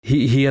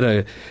He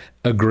had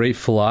a great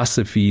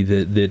philosophy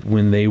that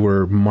when they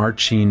were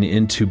marching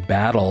into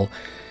battle,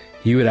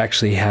 he would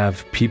actually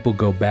have people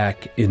go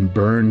back and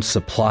burn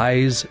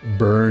supplies,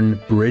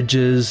 burn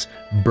bridges,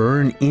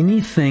 burn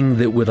anything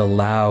that would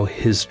allow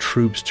his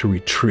troops to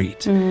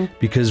retreat.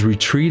 Because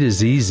retreat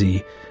is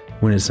easy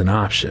when it's an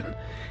option.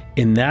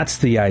 And that's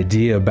the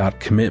idea about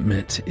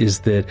commitment,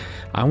 is that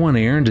I want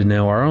Aaron to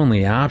know our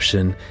only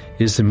option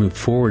is to move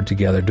forward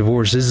together.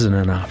 Divorce isn't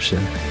an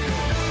option.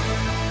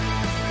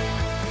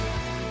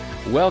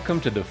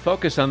 Welcome to the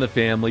Focus on the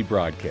Family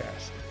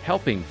broadcast,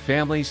 helping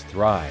families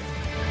thrive.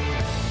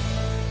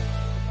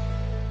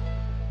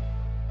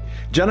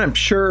 John, I'm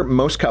sure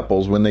most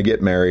couples, when they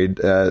get married,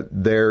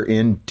 they're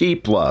in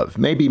deep love,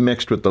 maybe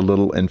mixed with a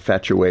little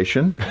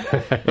infatuation.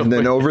 And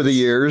then over the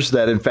years,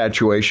 that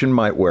infatuation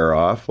might wear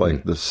off,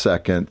 like the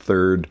second,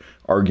 third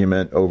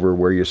argument over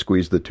where you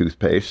squeeze the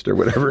toothpaste or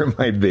whatever it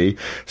might be.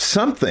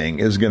 Something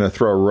is going to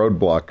throw a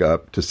roadblock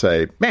up to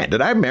say, man,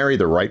 did I marry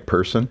the right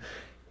person?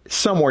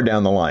 Somewhere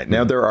down the line.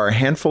 Now, there are a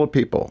handful of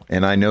people,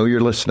 and I know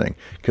you're listening,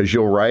 because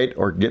you'll write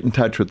or get in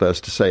touch with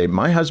us to say,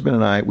 my husband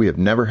and I, we have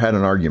never had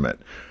an argument.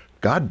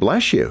 God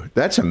bless you.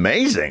 That's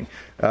amazing.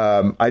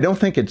 I don't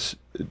think it's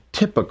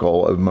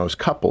typical of most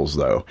couples,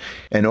 though.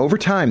 And over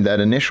time, that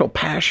initial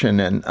passion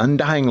and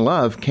undying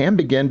love can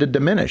begin to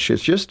diminish.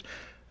 It's just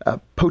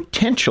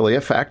potentially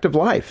a fact of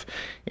life.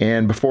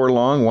 And before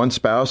long, one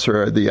spouse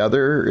or the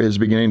other is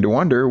beginning to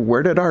wonder,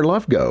 where did our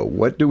love go?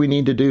 What do we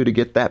need to do to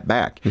get that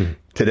back?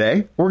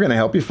 Today, we're going to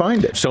help you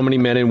find it. So many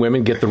men and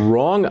women get the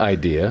wrong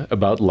idea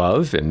about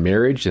love and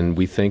marriage, and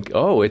we think,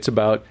 oh, it's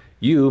about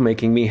you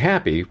making me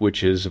happy,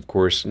 which is, of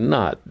course,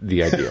 not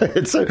the ideal.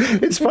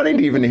 It's funny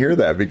to even hear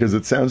that because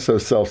it sounds so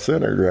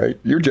self-centered, right?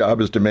 Your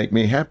job is to make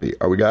me happy.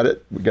 We got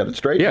it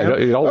straight? Yeah, now?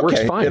 it all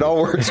works fine. It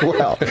all works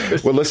well.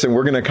 Well, listen,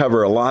 we're going to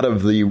cover a lot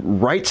of the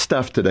right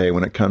stuff today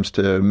when it comes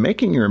to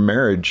making your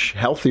marriage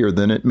healthier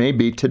than it may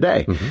be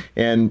today.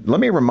 And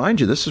let me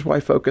remind you, this is why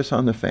Focus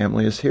on the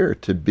Family is here,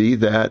 to be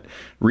that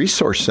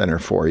resource center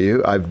for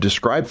you. I've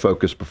described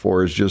Focus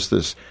before as just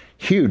this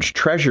huge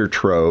treasure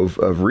trove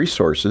of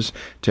resources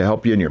to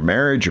help you in your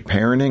marriage, your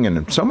parenting,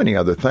 and so many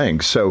other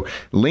things. So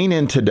lean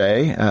in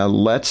today.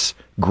 Let's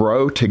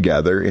grow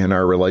together in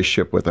our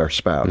relationship with our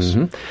spouse.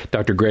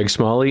 Dr. Greg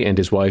Smalley and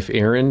his wife,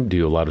 Erin,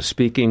 do a lot of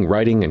speaking,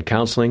 writing, and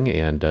counseling,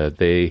 and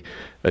they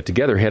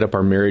together head up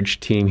our marriage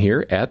team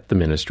here at the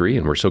ministry,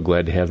 and we're so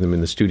glad to have them in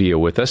the studio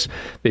with us.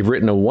 They've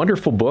written a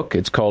wonderful book.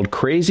 It's called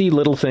Crazy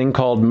Little Thing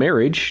Called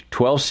Marriage,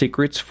 12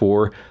 Secrets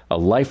for a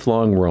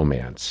Lifelong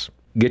Romance.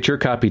 Get your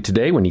copy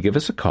today when you give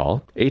us a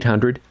call,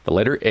 800, the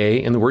letter A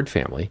in the word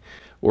family,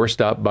 or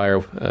stop by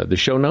the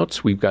show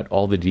notes. We've got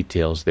all the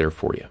details there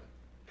for you.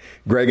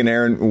 Greg and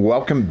Erin,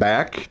 welcome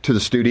back to the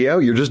studio.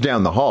 You're just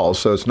down the hall,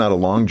 so it's not a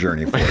long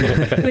journey for you.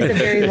 It was a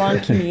very long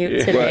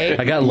commute today.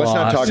 I got lost.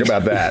 Let's not talk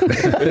about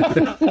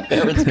that.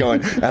 Erin's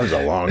going, that was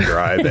a long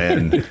drive,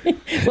 and...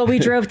 Well, we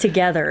drove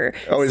together.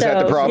 Oh, is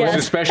that the problem? Yes.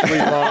 It's especially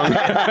long.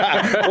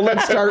 Well,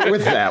 let's start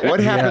with that.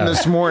 What happened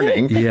this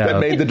morning that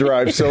made the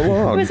drive so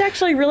long? It was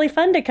actually really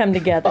fun to come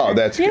together. Oh,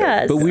 that's good.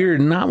 Yes. But we're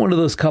not one of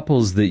those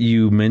couples that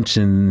you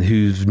mentioned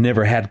who've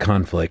never had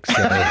conflict. So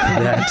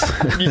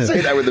that, you say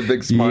that with a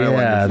big smile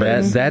on your face.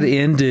 That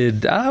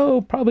ended,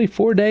 probably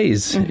 4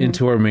 days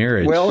into our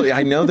marriage. Well,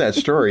 I know that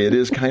story. It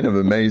is kind of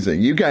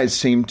amazing. You guys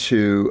seem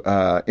to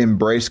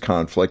embrace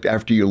conflict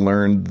after you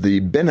learned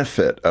the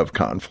benefit of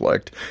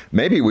conflict.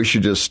 Maybe we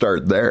should just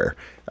start there.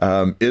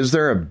 Is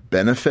there a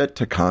benefit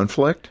to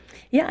conflict?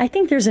 Yeah, I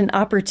think there's an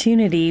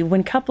opportunity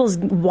when couples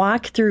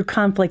walk through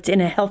conflict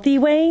in a healthy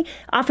way.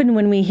 Often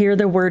when we hear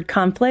the word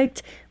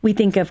conflict, we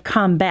think of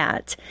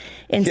combat.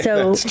 And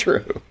so that's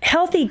true.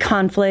 Healthy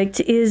conflict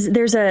is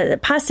there's a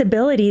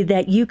possibility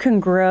that you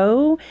can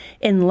grow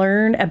and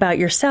learn about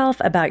yourself,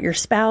 about your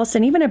spouse,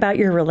 and even about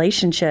your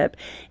relationship.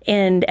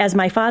 And as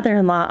my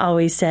father-in-law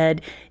always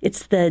said,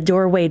 it's the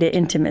doorway to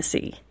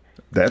intimacy.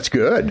 That's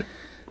good.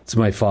 It's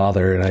my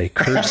father, and I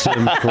curse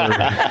him for,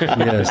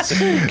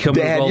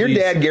 Dad, your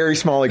dad, Gary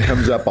Smalley,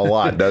 comes up a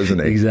lot, doesn't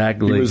he?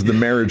 Exactly. He was the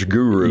marriage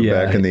guru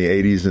back in the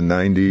 80s and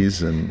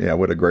 90s, and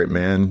what a great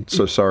man.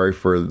 So sorry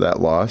for that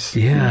loss.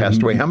 Yeah. He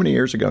passed away how many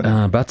years ago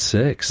now? About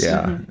 6.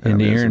 Yeah.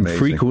 And Aaron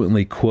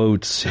frequently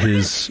quotes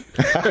his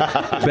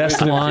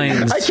best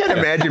lines. I can't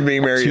imagine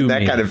being married in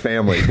that kind of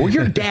family. Well,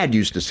 your dad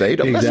used to say,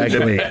 don't listen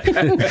to me.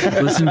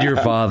 Listen to your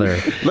father.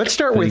 Let's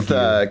start with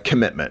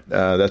commitment.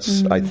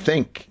 That's, I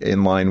think,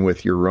 in line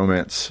with your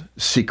romance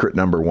secret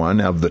number 1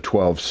 of the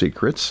 12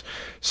 secrets.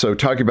 So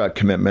talking about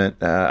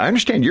commitment, I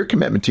understand your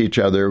commitment to each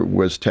other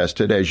was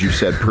tested, as you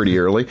said, pretty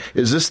early.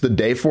 Is this the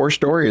day 4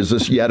 story? Is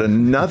this yet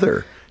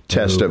another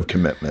test of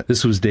commitment?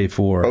 This was day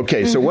 4.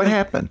 Okay, so what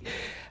happened?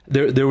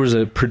 There was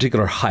a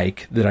particular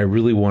hike that I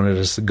really wanted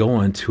us to go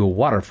on to a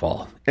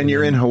waterfall. And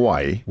you're in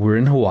Hawaii. We're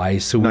in Hawaii.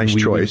 So nice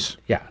choice.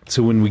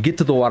 So when we get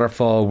to the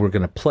waterfall, we're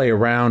going to play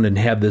around and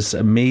have this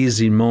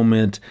amazing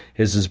moment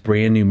as this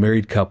brand new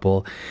married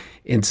couple.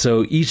 And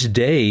so each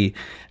day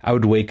I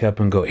would wake up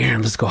and go,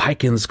 Erin, let's go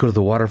hiking. Let's go to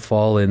the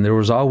waterfall. And there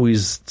was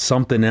always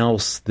something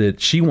else that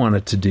she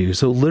wanted to do.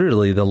 So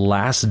literally the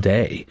last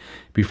day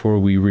before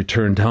we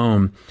returned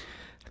home,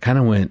 I kind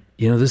of went,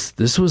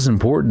 this was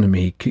important to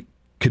me.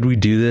 Could we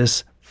do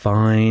this?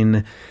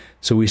 Fine.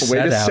 So we set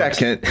out. Wait a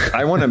second.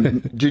 I want to.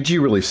 Did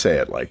you really say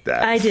it like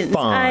that? I didn't.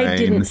 Fine. I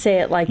didn't say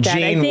it like that.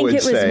 Jean I think would it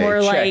was say, more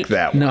check like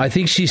that No, one. I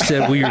think she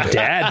said, well, your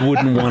dad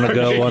wouldn't want to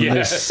go on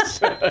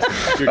this.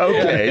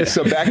 Okay,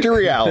 so back to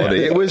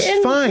reality. It was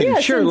fine.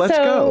 Yes, sure, and let's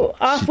so go.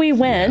 Off we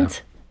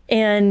went,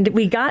 and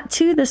we got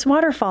to this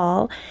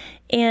waterfall,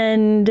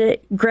 and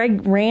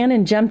Greg ran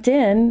and jumped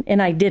in,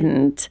 and I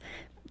didn't,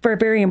 for a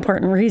very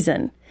important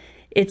reason.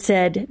 It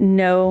said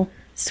no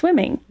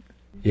swimming.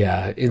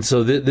 Yeah. And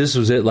so this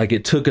was it. Like,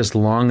 it took us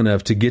long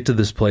enough to get to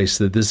this place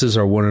that this is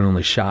our one and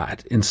only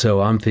shot. And so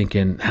I'm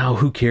thinking,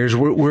 who cares?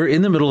 We're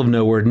in the middle of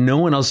nowhere. No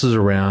one else is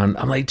around.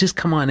 I'm like, just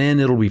come on in.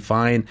 It'll be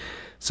fine.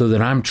 So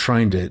then I'm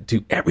trying to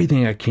do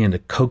everything I can to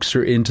coax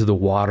her into the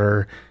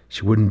water.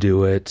 She wouldn't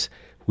do it.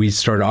 We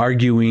start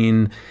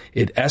arguing.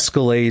 It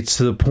escalates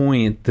to the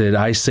point that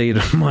I say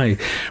to my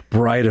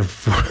bride of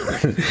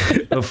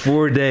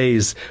 4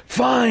 days,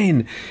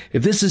 fine,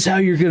 if this is how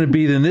you're going to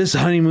be, then this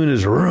honeymoon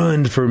is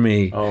ruined for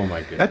me. Oh,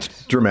 my goodness.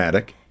 That's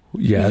dramatic.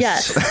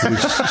 Yes.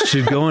 Which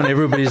should go on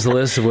everybody's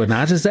list of what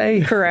not to say.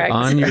 Correct.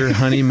 On your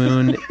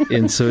honeymoon.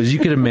 And so as you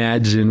can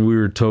imagine, we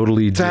were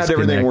totally So how did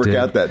everything work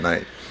out that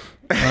night?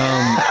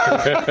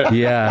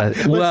 Yeah.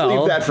 Let's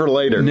leave that for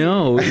later.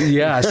 No.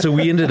 Yeah. So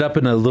we ended up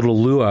in a little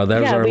luau.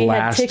 That was our we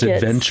last had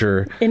tickets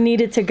adventure. and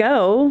needed to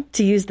go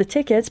to use the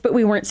tickets, but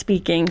we weren't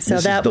speaking. So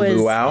This that is the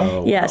was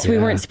luau? Yes, we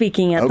Yeah. weren't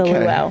speaking at the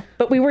Okay. luau,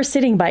 but we were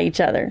sitting by each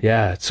other.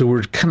 Yeah. So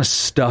we're kind of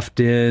stuffed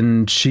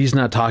in. She's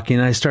not talking.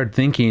 I start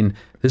thinking,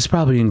 this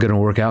probably isn't going to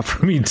work out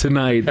for me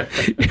tonight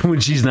when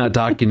she's not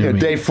talking to me.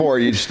 Day 4,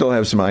 you still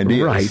have some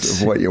ideas Right.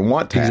 of what you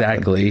want to happen.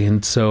 Exactly.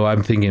 And so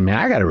I'm thinking, man,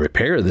 I got to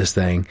repair this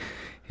thing.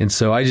 And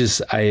so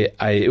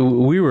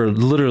we were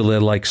literally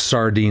like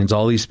sardines,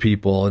 all these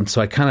people. And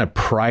so I kind of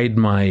pried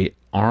my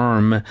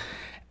arm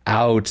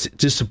out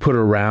just to put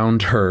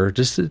around her,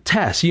 just to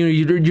test.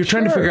 You're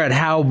trying to figure out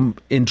how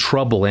in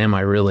trouble am I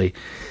really?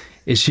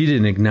 And she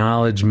didn't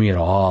acknowledge me at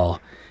all.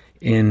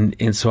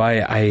 And so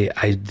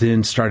I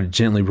then started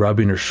gently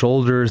rubbing her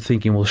shoulder,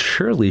 thinking, well,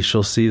 surely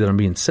she'll see that I'm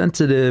being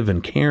sensitive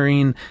and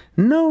caring.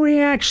 No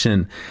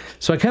reaction.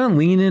 So I kind of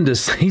lean in to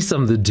say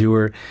something to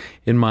her,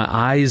 and my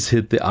eyes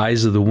hit the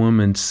eyes of the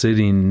woman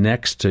sitting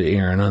next to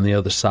Erin on the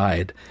other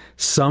side.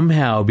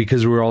 Somehow,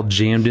 because we were all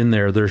jammed in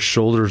there, their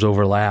shoulders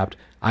overlapped.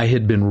 I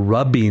had been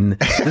rubbing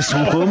this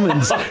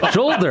woman's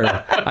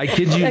shoulder. I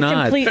kid you A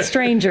not. complete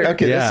stranger.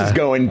 Okay, Yeah. this is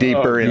going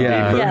deeper and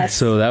Yeah. deeper. Yes.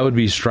 So that would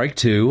be strike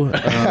 2.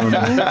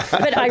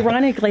 But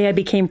ironically, I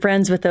became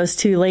friends with those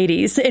two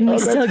ladies, and we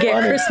still get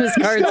funny. Christmas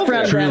cards Still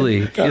from do. Truly.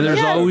 them. And there's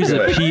Yes. always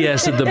a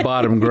PS at the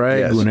bottom, Greg,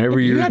 Yes. whenever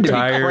you you're had to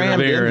tired be of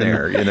crammed in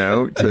Erin.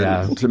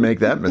 there, to make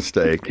that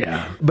mistake.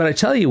 Yeah. But I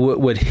tell you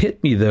what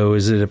hit me, though,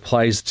 as it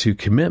applies to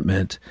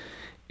commitment,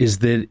 is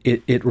that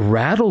it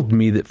rattled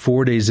me that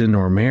 4 days into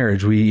our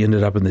marriage, we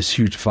ended up in this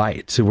huge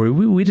fight. So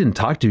we didn't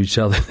talk to each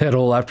other that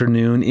whole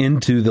afternoon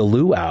into the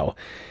luau.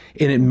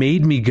 And it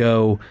made me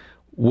go,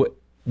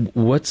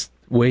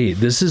 wait,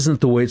 this isn't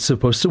the way it's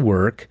supposed to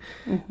work.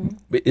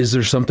 Mm-hmm. Is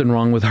there something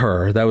wrong with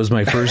her? That was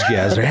my first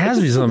guess. There has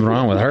to be something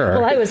wrong with her.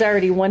 Well, I was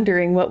already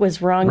wondering what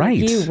was wrong Right.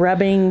 with you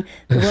rubbing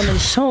the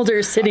woman's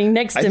shoulder sitting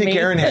next I to think me.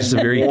 Erin has She's a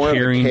very more of a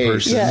caring case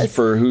person. Yes.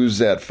 for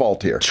who's at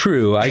fault here.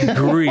 True, I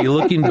agree.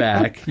 Looking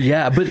back,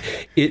 yeah, but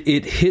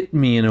it hit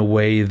me in a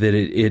way that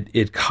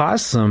it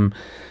caused some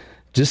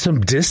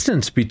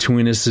distance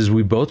between us as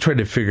we both tried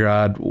to figure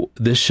out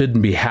this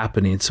shouldn't be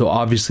happening. So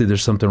obviously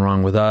there's something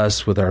wrong with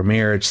us, with our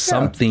marriage.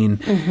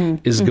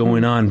 Something is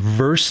going on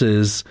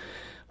versus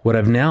what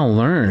I've now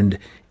learned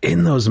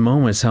in those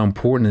moments, how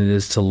important it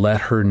is to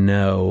let her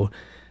know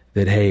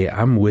that, hey,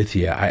 I'm with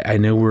you. I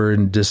know we're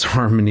in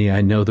disharmony.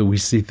 I know that we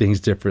see things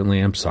differently.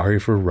 I'm sorry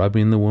for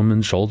rubbing the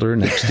woman's shoulder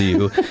next to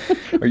you.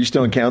 Are you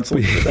still in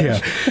counseling?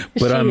 Yeah,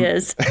 but She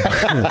is.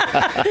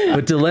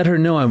 but to let her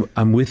know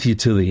I'm with you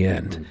to the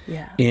end.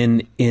 Yeah.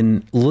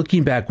 In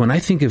looking back, when I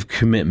think of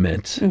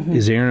commitment,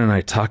 as Erin and I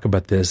talk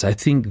about this, I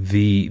think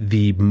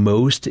the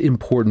most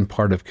important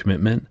part of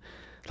commitment,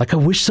 like I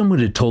wish someone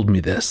had told me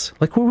this.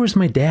 Like, where was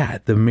my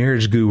dad, the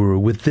marriage guru,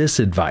 with this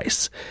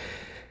advice?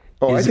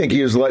 Oh, I think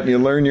he was letting you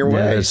learn your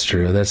way. Yeah, that's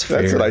true. That's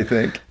fair. That's what I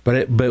think.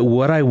 But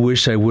what I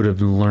wish I would have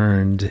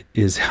learned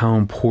is how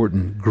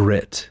important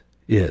grit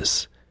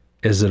is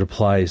as it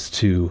applies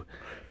to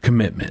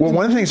commitment. Well,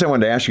 one of the things I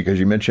wanted to ask you, because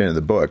you mentioned it in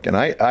the book, and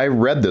I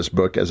read this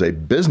book as a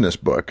business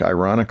book,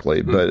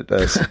 ironically, but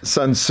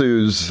Sun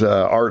Tzu's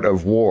Art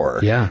of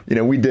War. Yeah.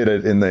 We did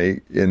it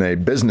in a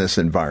business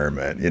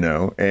environment,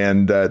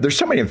 and there's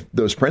so many of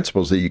those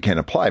principles that you can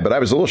apply, but I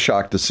was a little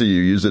shocked to see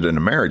you use it in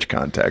a marriage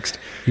context.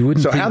 You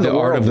wouldn't so think how in the the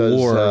art world of does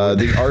war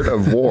the Art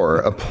of War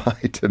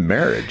apply to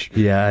marriage?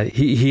 Yeah,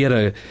 he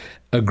had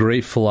a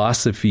great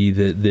philosophy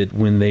that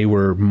when they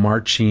were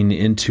marching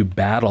into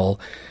battle,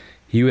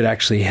 he would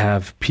actually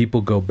have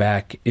people go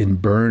back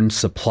and burn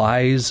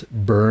supplies,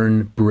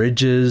 burn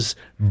bridges,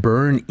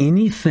 burn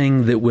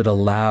anything that would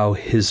allow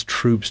his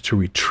troops to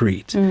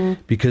retreat,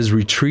 because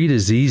retreat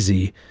is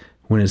easy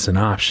when it's an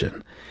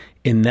option.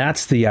 And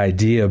that's the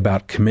idea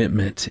about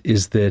commitment,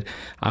 is that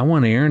I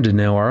want Aaron to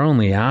know our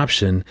only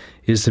option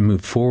is to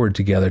move forward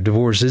together.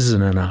 Divorce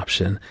isn't an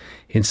option.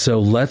 And so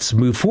let's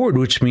move forward,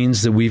 which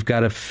means that we've got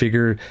to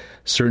figure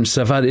certain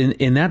stuff out.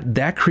 And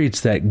that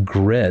creates that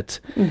grit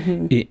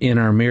in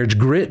our marriage.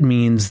 Grit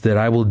means that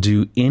I will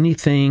do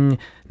anything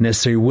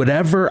necessary,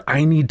 whatever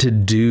I need to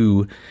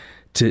do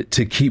to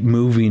keep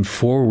moving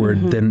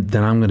forward,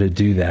 then I'm going to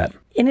do that.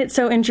 And it's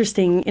so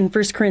interesting. In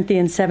 1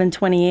 Corinthians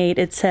 7:28,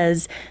 it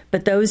says,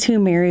 "But those who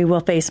marry will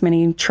face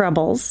many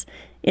troubles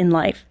in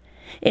life."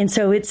 And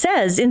so it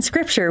says in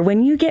Scripture,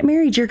 when you get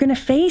married, you're going to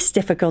face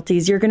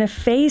difficulties. You're going to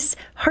face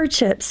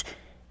hardships.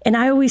 And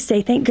I always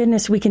say, thank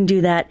goodness we can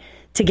do that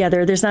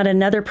together. There's not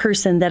another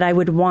person that I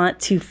would want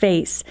to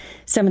face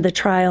some of the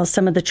trials,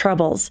 some of the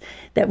troubles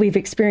that we've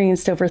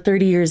experienced over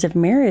 30 years of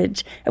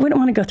marriage. I wouldn't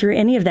want to go through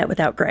any of that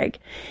without Greg.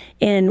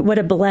 And what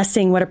a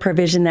blessing, what a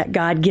provision that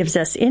God gives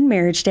us in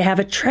marriage to have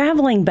a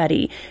traveling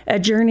buddy, a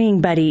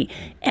journeying buddy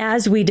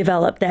as we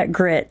develop that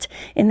grit.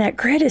 And that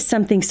grit is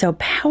something so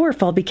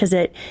powerful because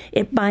it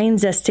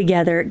binds us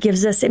together.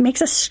 It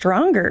makes us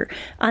stronger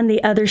on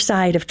the other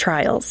side of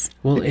trials.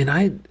 Well, and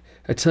I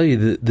tell you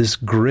that this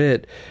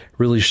grit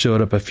really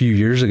showed up a few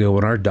years ago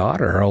when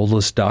our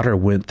oldest daughter,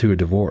 went through a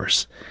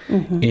divorce.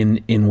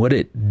 And what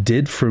it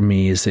did for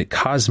me is it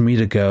caused me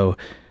to go,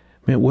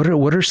 man, what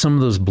are some of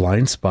those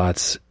blind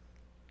spots?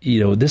 You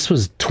know, this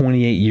was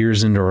 28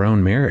 years into our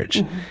own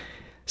marriage.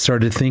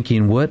 Started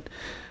thinking, what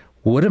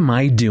am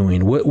I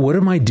doing? What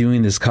am I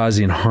doing that's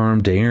causing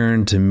harm to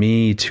Aaron, to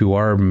me, to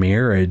our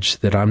marriage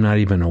that I'm not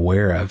even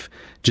aware of?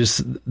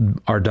 Just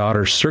our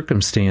daughter's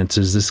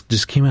circumstances, this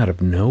just came out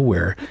of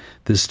nowhere,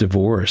 this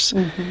divorce.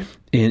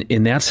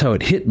 And that's how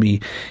it hit me.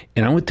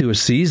 And I went through a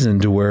season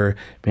to where,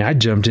 I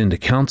jumped into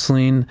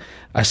counseling.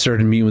 I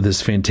started meeting with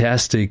this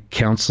fantastic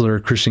counselor,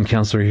 Christian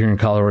counselor here in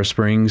Colorado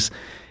Springs,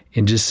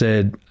 and just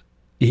said,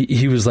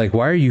 he was like,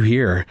 "Why are you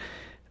here?"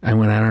 I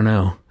went, "I don't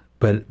know.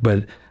 But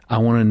I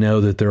want to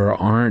know that there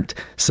aren't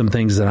some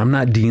things that I'm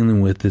not dealing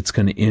with that's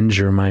going to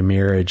injure my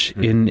marriage."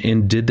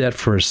 And did that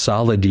for a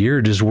solid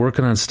year, just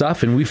working on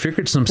stuff. And we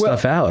figured some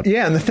stuff out.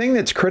 Yeah. And the thing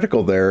that's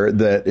critical there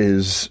that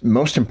is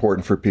most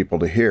important for people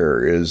to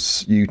hear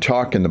is you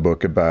talk in the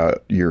book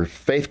about your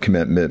faith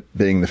commitment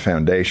being the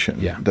foundation.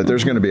 Yeah. That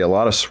there's going to be a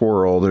lot of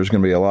swirl. There's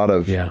going to be a lot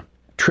of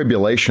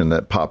tribulation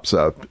that pops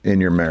up in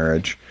your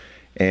marriage.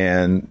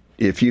 And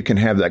if you can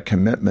have that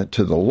commitment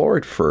to the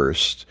Lord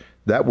first,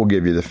 that will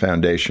give you the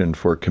foundation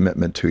for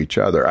commitment to each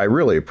other. I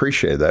really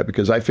appreciate that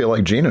because I feel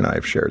like Gene and I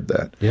have shared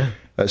that. Yeah.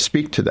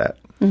 Speak to that.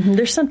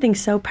 There's something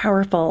so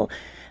powerful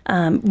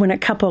when a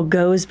couple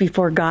goes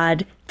before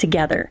God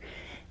together.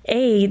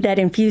 That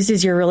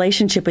infuses your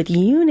relationship with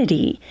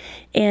unity.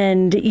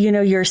 And,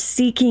 you're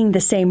seeking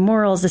the same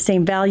morals, the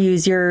same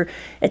values. You're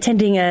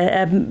attending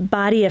a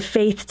body of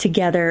faith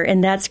together.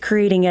 And that's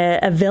creating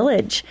a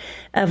village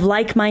of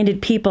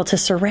like-minded people to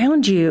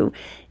surround you,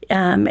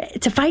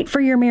 to fight for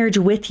your marriage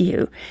with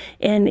you.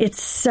 And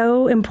it's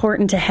so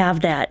important to have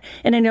that.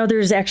 And I know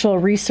there's actual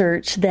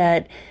research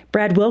that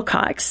Brad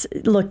Wilcox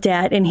looked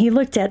at, and he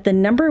looked at the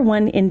number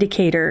one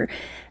indicator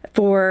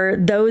for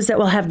those that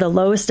will have the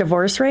lowest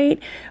divorce rate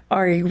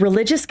are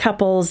religious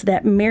couples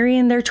that marry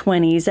in their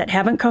 20s that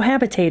haven't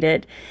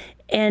cohabitated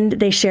and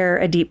they share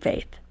a deep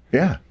faith.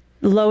 Yeah.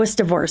 Lowest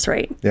divorce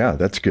rate. Yeah,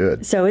 that's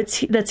good. So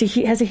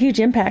has a huge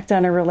impact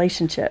on a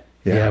relationship.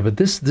 Yeah, but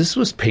this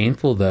was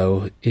painful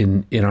though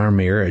in our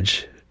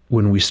marriage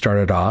when we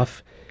started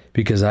off,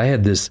 because I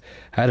had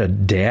a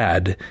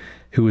dad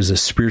who was a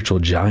spiritual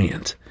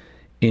giant.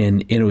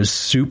 And it was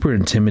super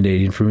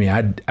intimidating for me.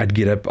 I'd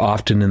get up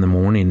often in the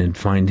morning and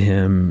find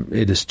him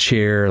at his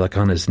chair, like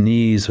on his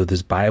knees with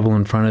his Bible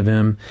in front of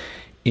him,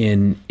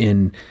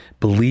 and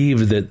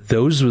believe that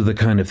those were the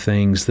kind of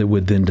things that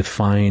would then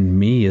define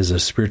me as a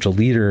spiritual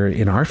leader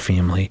in our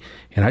family.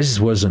 And I just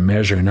wasn't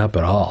measuring up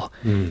at all.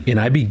 And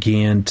I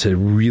began to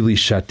really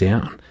shut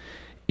down.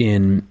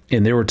 And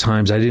there were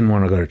times I didn't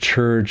want to go to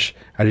church.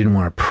 I didn't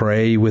want to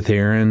pray with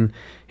Aaron.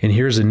 And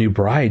here's a new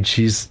bride.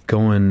 She's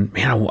going,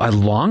 man, I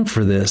long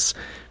for this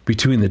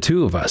between the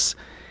two of us.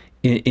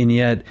 And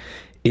yet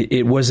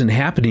it wasn't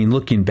happening.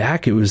 Looking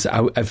back,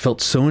 I felt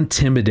so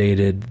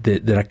intimidated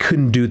that I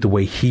couldn't do it the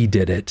way he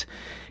did it.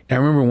 I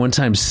remember one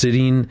time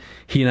sitting,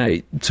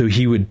 so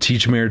he would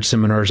teach marriage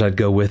seminars. I'd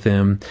go with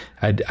him.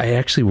 I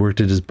actually worked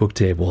at his book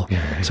table.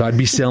 So I'd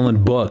be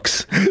selling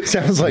books.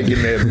 Sounds like you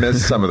may have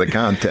missed some of the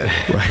content.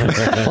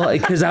 Right. Well,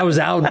 because I was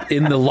out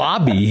in the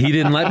lobby. He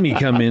didn't let me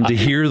come in to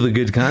hear the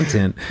good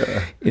content.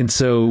 And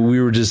so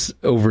we were just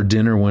over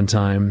dinner one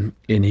time,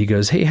 and he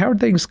goes, "Hey, how are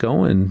things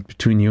going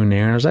between you and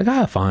Aaron?" I was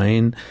like,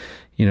 fine.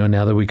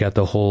 Now that we got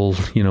the whole,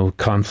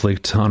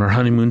 conflict on our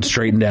honeymoon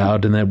straightened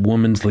out, and that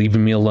woman's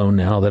leaving me alone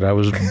now that I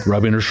was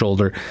rubbing her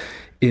shoulder.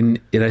 And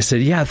I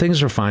said, yeah,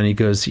 things are fine. He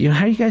goes,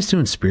 how are you guys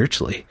doing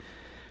spiritually?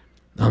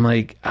 I'm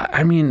like,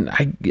 I mean,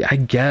 I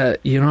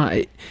get, you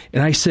know,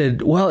 and I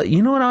said, well,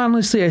 you know what,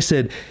 honestly, I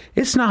said,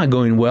 it's not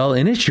going well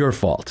and it's your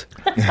fault.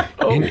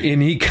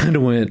 and he kind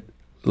of went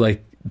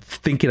like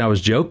thinking I was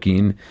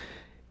joking,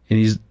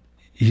 and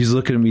he's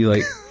looking at me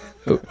like,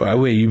 oh,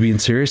 wait, you being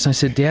serious? And I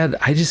said, Dad,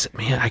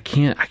 I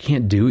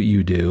can't do what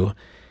you do.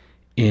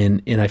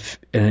 And I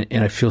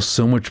feel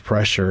so much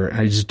pressure, and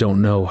I just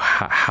don't know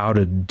how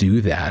to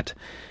do that.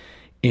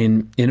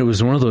 And it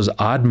was one of those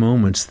odd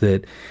moments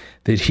that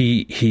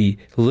he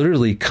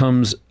literally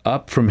comes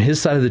up from his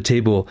side of the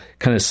table,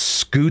 kind of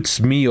scoots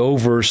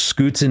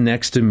in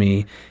next to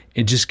me,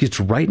 and just gets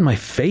right in my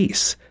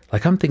face.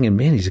 Like, I'm thinking,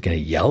 man, he's going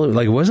to yell.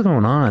 Like, what's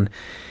going on?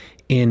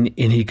 And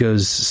he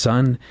goes,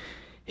 son,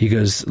 he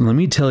goes, let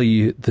me tell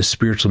you the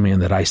spiritual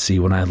man that I see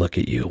when I look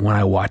at you, when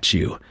I watch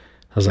you.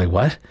 I was like,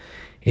 what?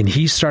 And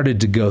he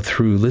started to go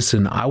through,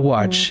 listen, I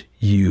watch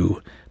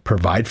you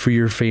provide for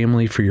your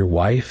family, for your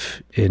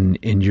wife and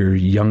your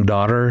young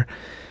daughter,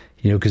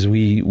 you know, because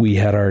we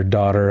had our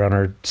daughter on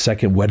our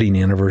second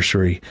wedding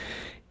anniversary.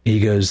 He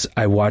goes,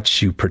 I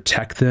watch you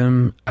protect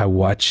them. I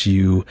watch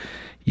you,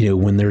 you know,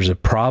 when there's a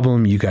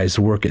problem, you guys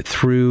work it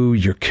through.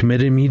 You're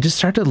committed. And he just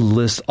started to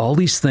list all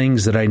these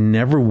things that I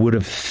never would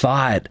have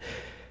thought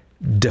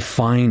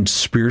defined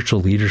spiritual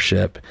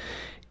leadership.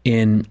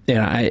 And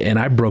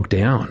I broke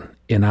down.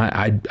 And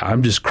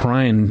I'm just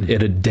crying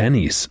at a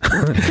Denny's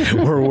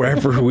or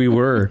wherever we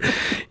were,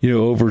 you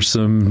know, over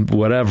some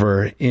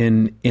whatever.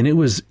 And it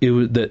was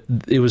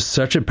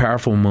such a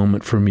powerful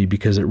moment for me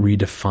because it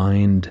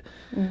redefined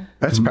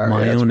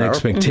my own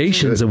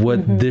expectations of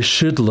what this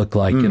should look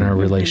like in our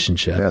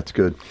relationship. That's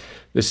good.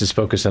 This is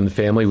Focus on the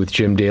Family with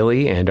Jim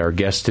Daly, and our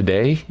guests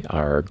today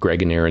are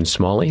Greg and Erin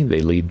Smalley. They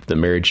lead the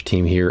marriage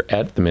team here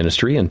at the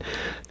ministry, and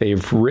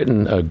they've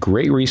written a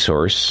great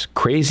resource,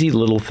 Crazy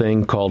Little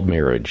Thing Called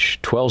Marriage,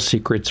 12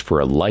 Secrets for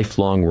a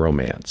Lifelong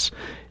Romance.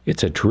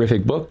 It's a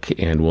terrific book,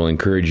 and we'll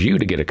encourage you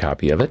to get a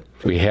copy of it.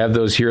 We have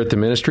those here at the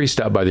ministry.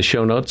 Stop by the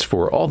show notes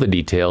for all the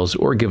details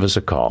or give us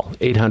a call,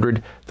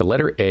 800, the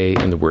letter A,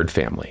 and the word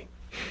family.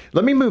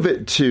 Let me move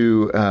it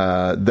to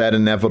that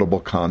inevitable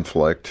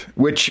conflict,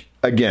 which,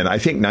 again, I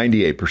think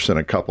 98%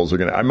 of couples are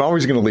going to, I'm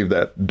always going to leave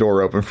that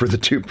door open for the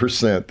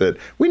 2% that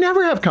we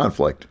never have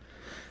conflict.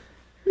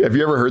 Have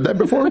you ever heard that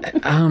before?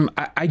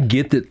 I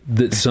get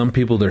that some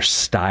people, their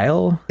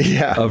style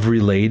of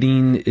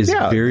relating is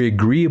very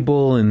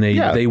agreeable, and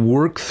they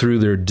work through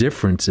their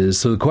differences.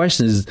 So the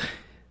question is,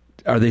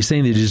 are they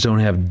saying they just don't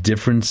have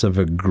difference of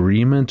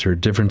agreement or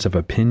difference of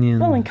opinion?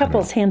 Well, and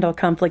couples handle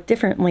conflict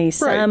differently.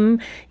 Some,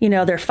 you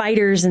know, they're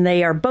fighters and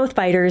they are both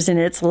fighters and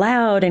it's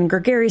loud and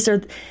gregarious.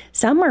 Or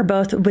some are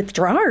both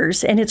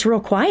withdrawers and it's real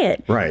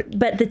quiet. Right.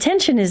 But the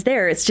tension is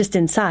there. It's just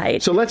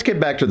inside. So let's get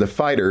back to the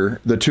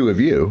fighter, the two of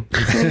you.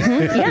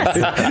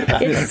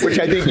 Yes. Which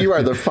I think you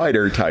are the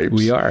fighter types.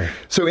 We are.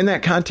 So in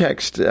that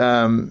context,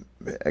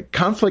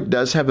 conflict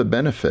does have a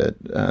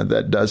benefit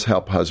that does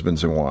help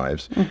husbands and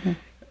wives.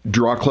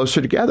 Draw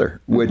closer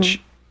together,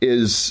 which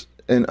is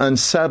an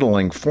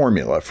unsettling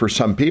formula for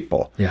some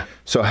people. Yeah.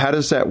 So how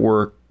does that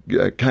work?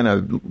 Kind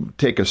of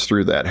take us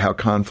through that, how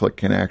conflict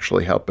can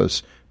actually help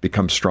us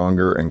become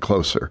stronger and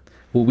closer.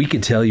 Well, we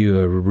could tell you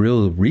a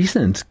real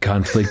recent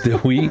conflict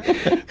that we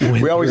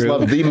always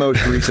love the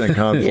most recent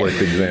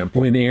conflict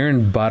example. When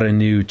Erin bought a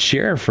new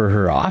chair for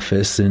her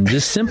office and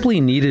just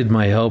simply needed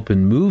my help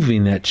in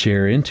moving that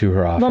chair into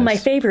her office. Well, my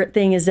favorite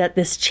thing is that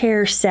this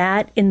chair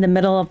sat in the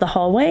middle of the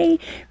hallway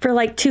for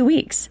like 2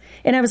 weeks.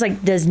 And I was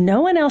like, does no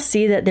one else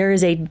see that there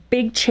is a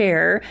big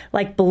chair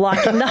like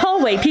blocking the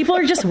hallway? People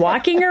are just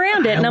walking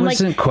around it. And I'm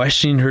wasn't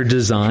questioning her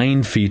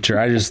design feature.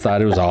 I just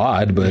thought it was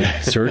odd, but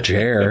it's her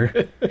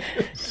chair.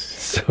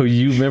 So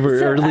you remember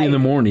early in the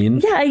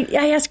morning. Yeah,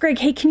 I asked Greg,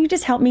 hey, can you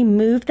just help me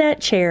move that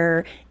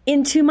chair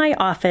into my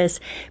office?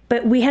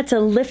 But we had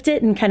to lift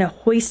it and kind of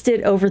hoist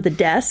it over the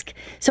desk.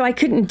 So I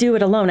couldn't do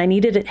it alone. I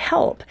needed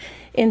help.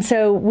 And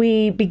so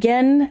we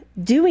began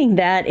doing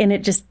that, and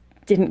it just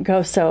didn't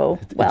go so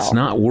well. It's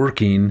not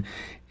working.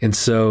 And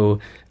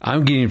so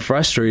I'm getting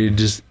frustrated.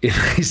 And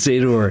I say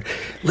to her,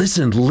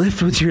 listen,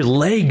 lift with your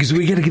legs.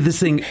 We got to get this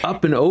thing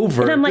up and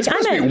over. And I'm like, this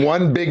must be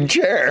one big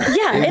chair.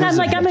 Yeah. And I'm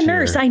like, I'm a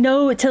nurse. I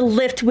know to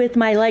lift with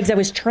my legs. I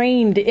was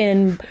trained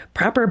in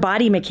proper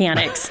body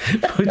mechanics.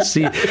 But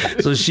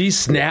so she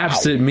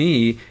snaps at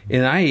me,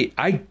 and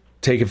I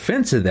take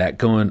offense at that,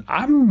 going,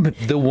 I'm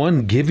the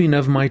one giving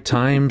of my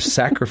time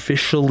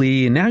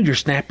sacrificially, and now you're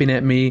snapping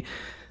at me.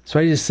 So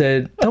I just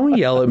said, don't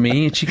yell at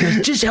me. And she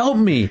goes, just help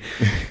me.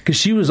 Because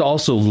she was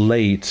also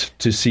late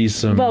to see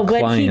some clients.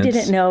 Well, what he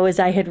didn't know is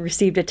I had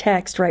received a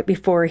text right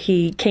before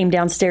he came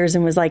downstairs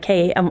and was like,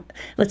 hey,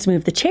 let's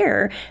move the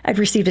chair. I've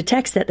received a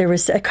text that there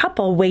was a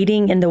couple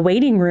waiting in the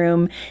waiting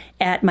room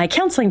at my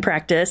counseling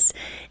practice,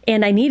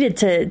 and I needed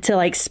to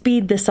like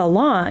speed this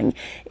along.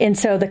 And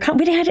so I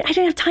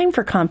didn't have time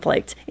for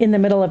conflict in the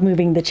middle of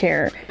moving the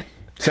chair.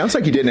 Sounds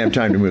like you didn't have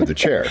time to move the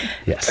chair.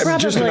 Yes.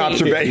 Just an Probably.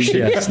 observation.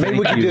 Yes, Maybe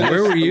we thank can do you. this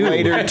Where were you?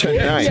 later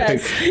tonight.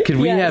 Yes. Could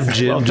we Yes. have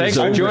Jim Well, thanks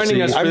just for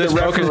joining oversee- us for I'm this the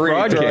focused referee.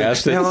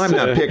 broadcast. Now, I'm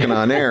not picking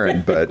on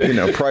Aaron, but,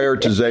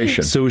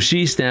 prioritization. So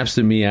she snaps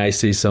at me, I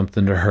say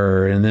something to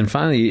her, and then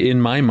finally, in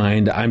my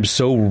mind, I'm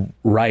so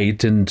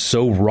right and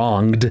so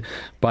wronged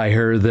by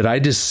her that I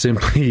just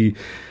simply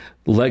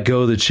let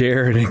go of the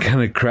chair and it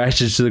kind of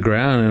crashes to the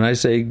ground, and I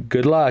say,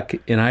 good luck,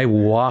 and I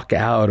walk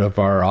out of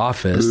our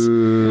office.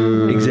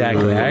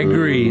 Exactly. I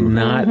agree.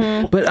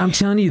 But I'm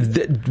telling you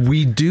that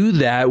we do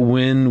that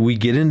when we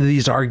get into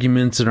these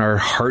arguments and our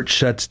heart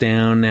shuts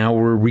down. Now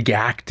we're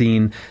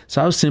reacting.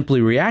 So I was simply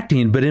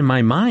reacting, but in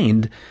my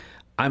mind,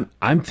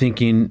 I'm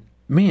thinking,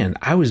 man,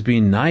 I was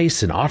being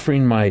nice and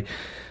offering my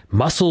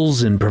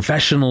muscles and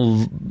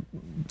professional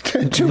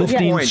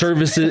lifting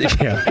services.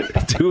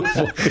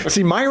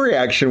 See, my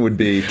reaction would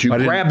be to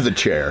didn't- grab the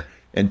chair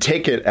and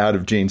take it out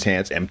of Jean's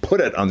hands and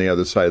put it on the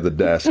other side of the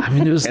desk. I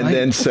mean, it was and like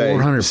then say,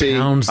 400 see,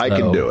 pounds, I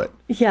can though. do it.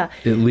 Yeah.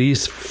 At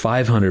least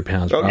 500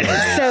 pounds. Probably.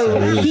 So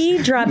he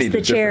drops Need a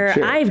the chair.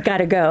 different chair. I've got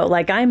to go.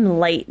 Like, I'm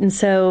late. And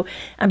so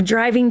I'm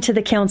driving to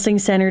the counseling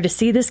center to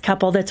see this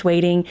couple that's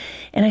waiting.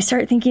 And I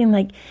start thinking,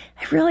 like,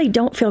 I really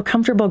don't feel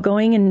comfortable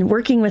going and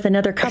working with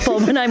another couple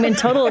when I'm in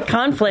total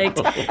conflict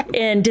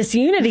and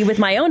disunity with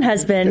my own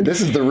husband. This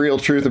is the real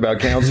truth about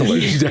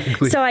counselors.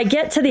 Exactly. So I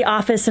get to the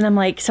office and I'm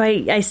like,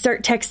 I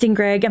start texting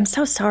Greg. I'm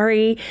so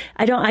sorry.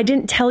 I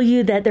didn't tell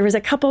you that there was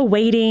a couple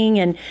waiting,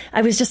 and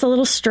I was just a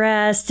little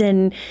stressed,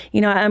 and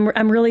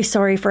I'm really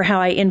sorry for how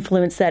I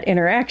influenced that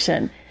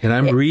interaction. And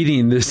I'm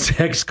reading this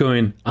text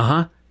going,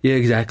 yeah,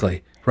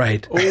 exactly.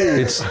 Right.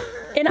 It's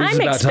And It was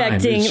I'm about time.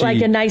 expecting She-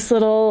 like a nice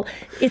little,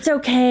 it's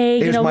okay.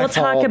 It was my We'll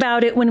talk fault.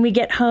 about it when we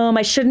get home.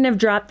 I shouldn't have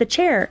dropped the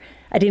chair.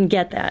 I didn't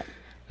get that.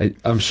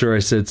 I'm sure I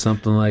said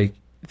something like,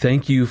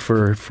 thank you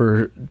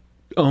for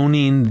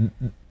owning,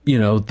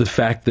 the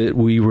fact that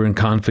we were in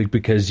conflict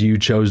because you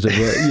chose to,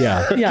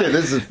 yeah. Yeah. Okay,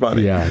 this is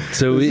funny. Yeah,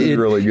 so this is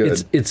really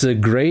good. It's a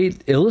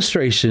great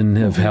illustration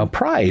of how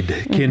pride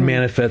can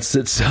manifest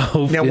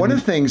itself. Now, one in-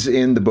 of the things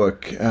in the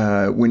book,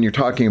 when you're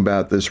talking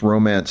about this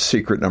romance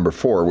secret number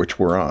 4, which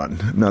we're on,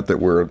 not that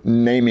we're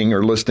naming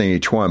or listing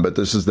each one, but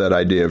this is that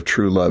idea of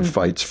true love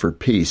fights for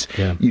peace.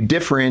 Yeah. You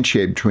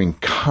differentiate between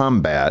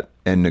combat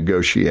and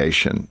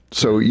negotiation.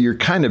 So you're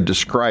kind of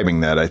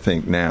describing that, I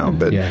think, now.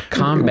 But Yeah,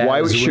 combat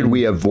why is should when-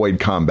 we avoid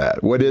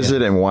combat? What is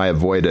it and why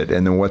avoid it?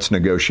 And then what's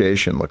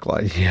negotiation look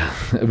like? Yeah,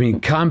 I mean,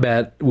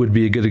 combat would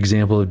be a good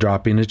example of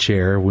dropping a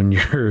chair when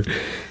you're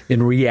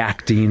in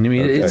reacting. I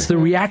mean, it's the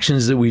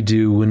reactions that we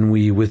do when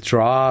we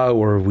withdraw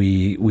or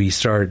we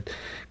start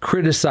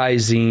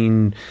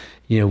criticizing.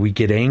 We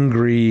get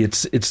angry.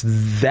 That's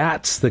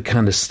the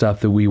kind of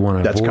stuff that we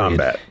want to avoid. That's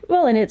combat.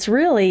 Well, and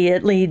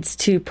it leads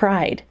to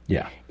pride.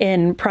 Yeah.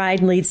 And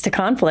pride leads to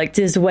conflict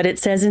is what it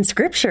says in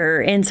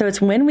scripture. And so it's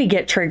when we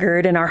get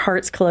triggered and our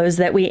hearts close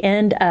that we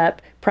end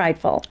up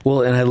prideful.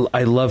 Well, and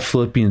I love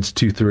Philippians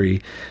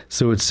 2:3.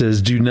 So it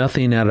says, do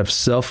nothing out of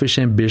selfish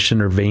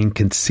ambition or vain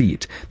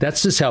conceit.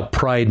 That's just how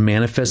pride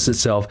manifests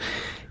itself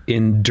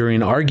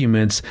during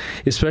arguments,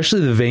 especially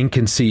the vain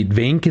conceit.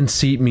 Vain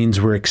conceit means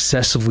we're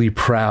excessively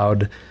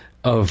proud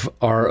of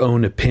our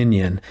own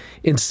opinion.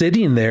 And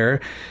sitting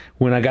there,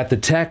 when I got the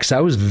text, I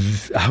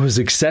was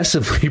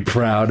excessively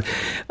proud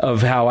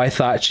of how I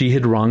thought she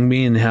had wronged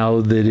me and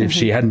how that if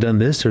she hadn't done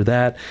this or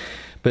that.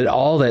 But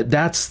all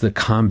that's the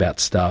combat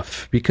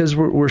stuff because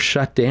we're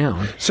shut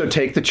down. So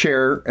take the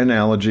chair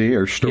analogy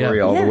or story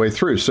Yeah. all Yeah. the way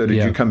through. So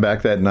did you come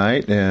back that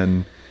night,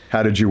 and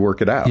how did you work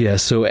it out? Yeah,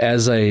 so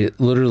as I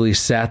literally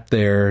sat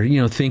there,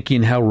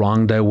 thinking how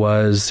wronged I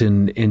was,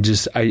 and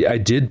just I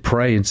did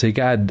pray and say,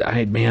 God,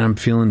 I'm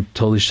feeling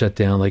totally shut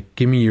down. Like,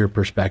 give me your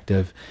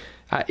perspective.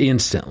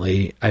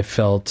 Instantly, I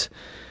felt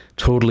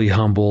totally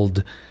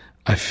humbled.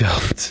 I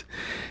felt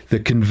the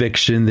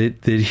conviction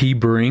that he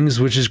brings,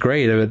 which is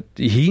great. But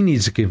he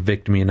needs to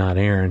convict me, not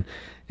Aaron.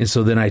 And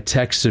so then I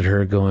texted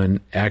her going,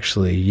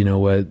 actually, you know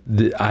what?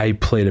 I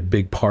played a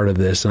big part of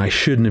this, and I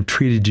shouldn't have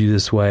treated you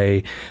this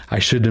way. I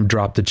shouldn't have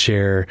dropped the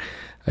chair.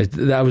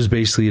 That was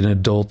basically an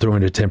adult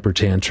throwing a temper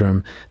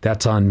tantrum.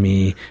 That's on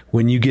me.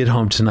 When you get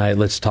home tonight,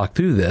 let's talk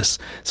through this.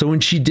 So when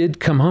she did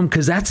come home,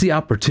 because that's the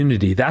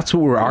opportunity, that's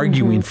what we're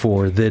arguing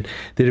for, that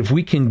if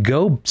we can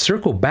go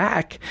circle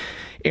back,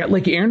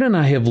 like Aaron and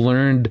I have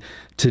learned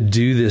to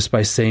do this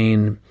by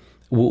saying,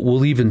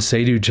 we'll even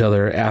say to each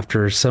other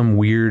after some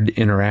weird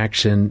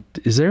interaction,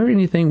 is there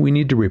anything we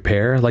need to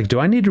repair? Like, do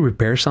I need to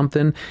repair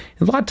something?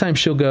 And a lot of times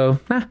she'll go,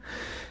 nah,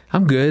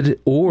 I'm good.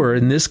 Or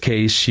in this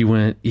case, she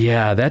went,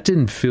 yeah, that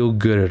didn't feel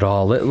good at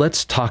all.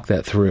 Let's talk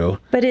that through.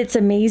 But it's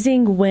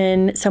amazing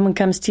when someone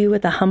comes to you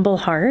with a humble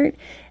heart,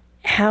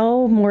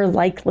 how more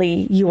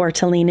likely you are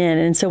to lean in.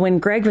 And so when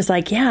Greg was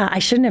like, yeah, I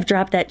shouldn't have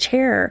dropped that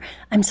chair.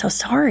 I'm so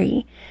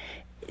sorry.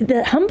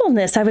 The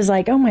humbleness, I was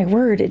like, oh my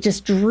word, it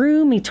just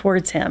drew me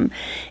towards him.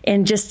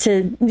 And just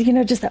to,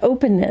 just the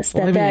openness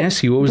Well, let me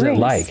ask you, what was that brings.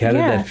 like? How did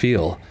Yeah. that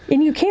feel?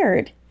 And you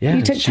cared. Yeah,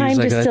 You took she time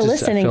was just to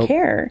listen I and felt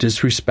care.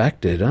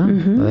 Disrespected,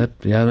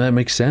 huh? That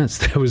makes sense.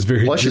 That was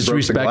very Plus, you broke the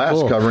disrespectful.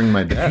 glass covering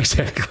my desk.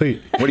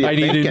 Exactly. What are you I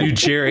need a thinking? new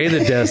chair and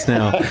a desk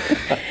now.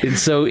 And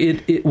so,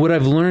 what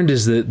I've learned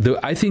is that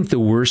I think the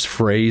worst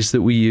phrase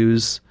that we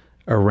use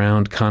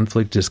around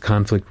conflict is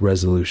conflict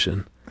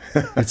resolution.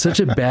 It's such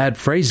a bad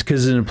phrase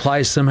because it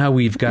implies somehow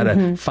we've got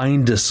to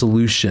find a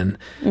solution,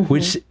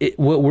 which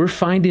what we're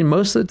finding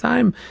most of the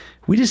time,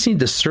 we just need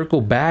to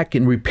circle back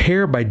and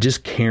repair by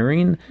just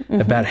caring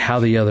about how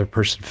the other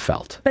person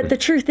felt. But the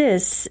truth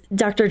is,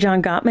 Dr.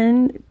 John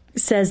Gottman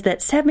says that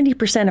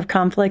 70% of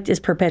conflict is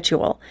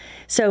perpetual.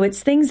 So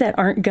it's things that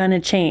aren't going to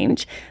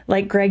change.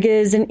 Like Greg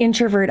is an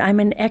introvert. I'm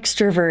an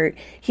extrovert.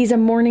 He's a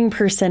morning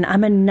person.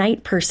 I'm a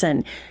night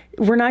person.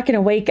 We're not going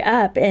to wake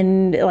up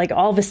and like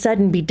all of a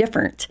sudden be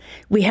different.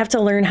 We have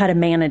to learn how to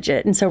manage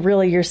it. And so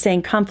really you're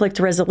saying conflict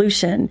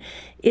resolution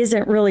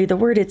isn't really the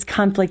word, it's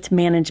conflict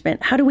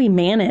management. How do we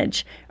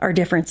manage our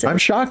differences? I'm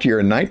shocked you're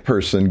a night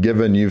person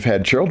given you've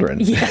had children.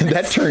 Yes.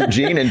 That turned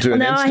Jean into an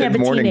now I have instant a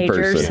morning teenager,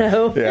 person.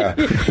 so- Yeah.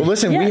 Well,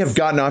 listen, we Yes. have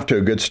gotten off to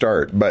a good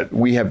start, but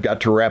we have got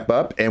to wrap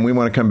up and we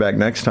want to come back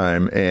next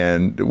time.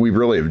 And we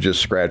really have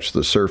just scratched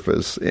the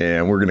surface.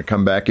 And we're going to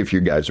come back if you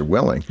guys are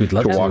willing We'd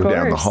love to to. walk Of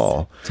down the course.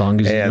 hall. As long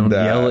as you don't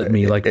yell at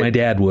me like my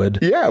dad would.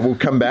 Yeah, we'll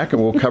come back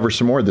and we'll cover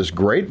some more of this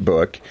great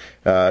book,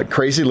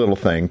 crazy little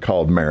thing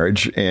called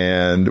Marriage,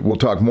 and we'll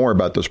talk more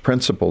about those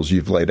principles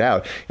you've laid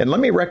out. And let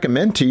me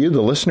recommend to you,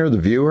 the listener, the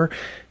viewer,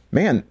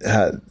 man,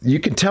 you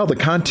can tell the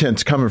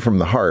content's coming from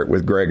the heart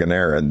with Greg and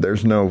Erin.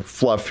 There's no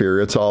fluff here.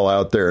 It's all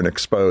out there and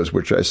exposed,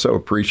 which I so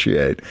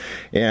appreciate.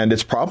 And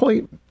it's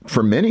probably,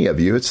 for many of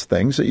you, it's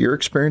things that you're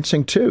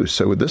experiencing too.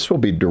 So this will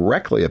be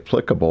directly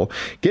applicable.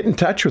 Get in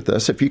touch with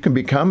us. If you can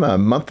become a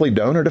monthly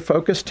donor to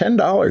Focus,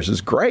 $10 is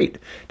great.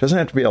 It doesn't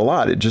have to be a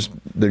lot.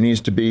 There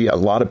needs to be a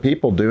lot of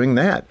people doing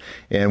that.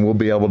 And we'll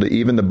be able to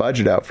even the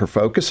budget out for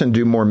Focus and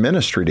do more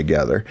ministry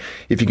together.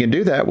 If you can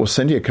do that, we'll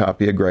send you a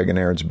copy of Greg and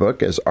Erin's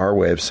book as our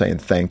way of saying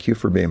thank you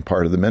for being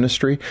part of the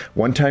ministry.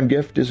 One-time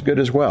gift is good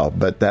as well,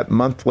 but that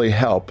monthly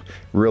help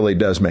really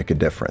does make a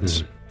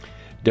difference.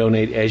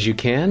 Donate as you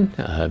can,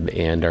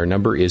 and our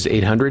number is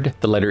 800,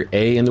 the letter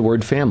A in the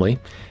word family,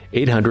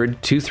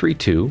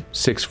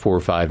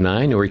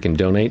 800-232-6459, or you can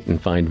donate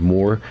and find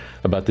more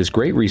about this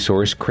great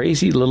resource,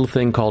 Crazy Little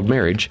Thing Called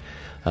Marriage.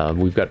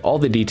 We've got all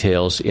the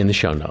details in the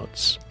show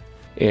notes.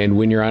 And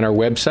when you're on our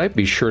website,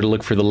 be sure to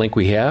look for the link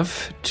we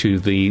have to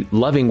the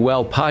Loving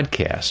Well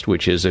podcast,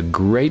 which is a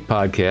great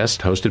podcast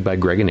hosted by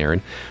Greg and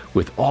Erin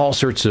with all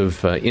sorts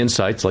of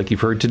insights like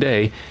you've heard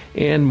today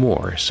and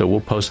more. So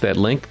we'll post that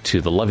link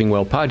to the Loving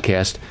Well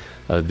podcast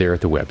there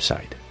at the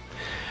website.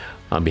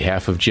 On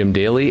behalf of Jim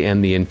Daly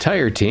and the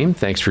entire team,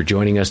 thanks for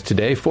joining us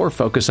today for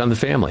Focus on the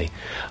Family.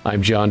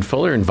 I'm John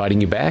Fuller, inviting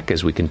you back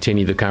as we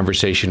continue the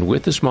conversation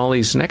with the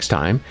Smalleys next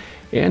time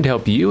and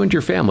help you and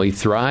your family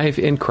thrive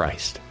in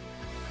Christ.